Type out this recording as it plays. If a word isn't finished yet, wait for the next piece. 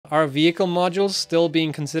Are vehicle modules still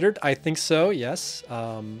being considered? I think so, yes.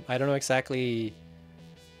 I don't know exactly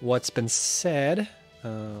what's been said,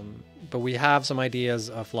 but we have some ideas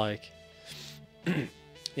of like,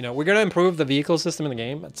 you know, we're gonna improve the vehicle system in the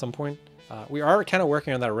game at some point. We are kind of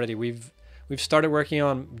working on that already. We've started working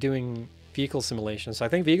on doing vehicle simulations. So I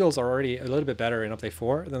think vehicles are already a little bit better in Update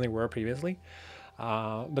 4 than they were previously,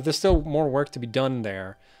 but there's still more work to be done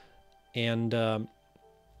there, and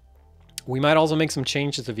we might also make some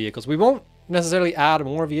changes to vehicles. We won't necessarily add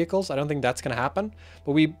more vehicles. I don't think that's going to happen,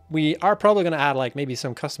 but we are probably going to add like maybe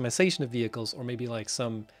some customization of vehicles, or maybe like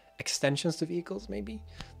some extensions to vehicles. Maybe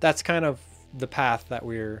that's kind of the path that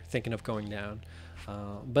we're thinking of going down,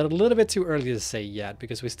 but a little bit too early to say yet,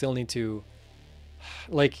 because we still need to,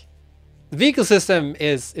 like, the vehicle system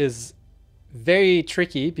is very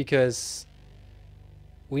tricky, because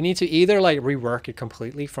we need to either like rework it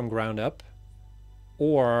completely from ground up,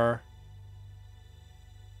 or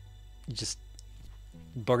just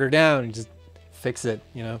bugger down and just fix it,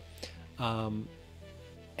 you know.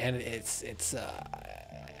 And it's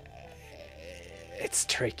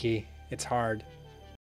tricky, it's hard.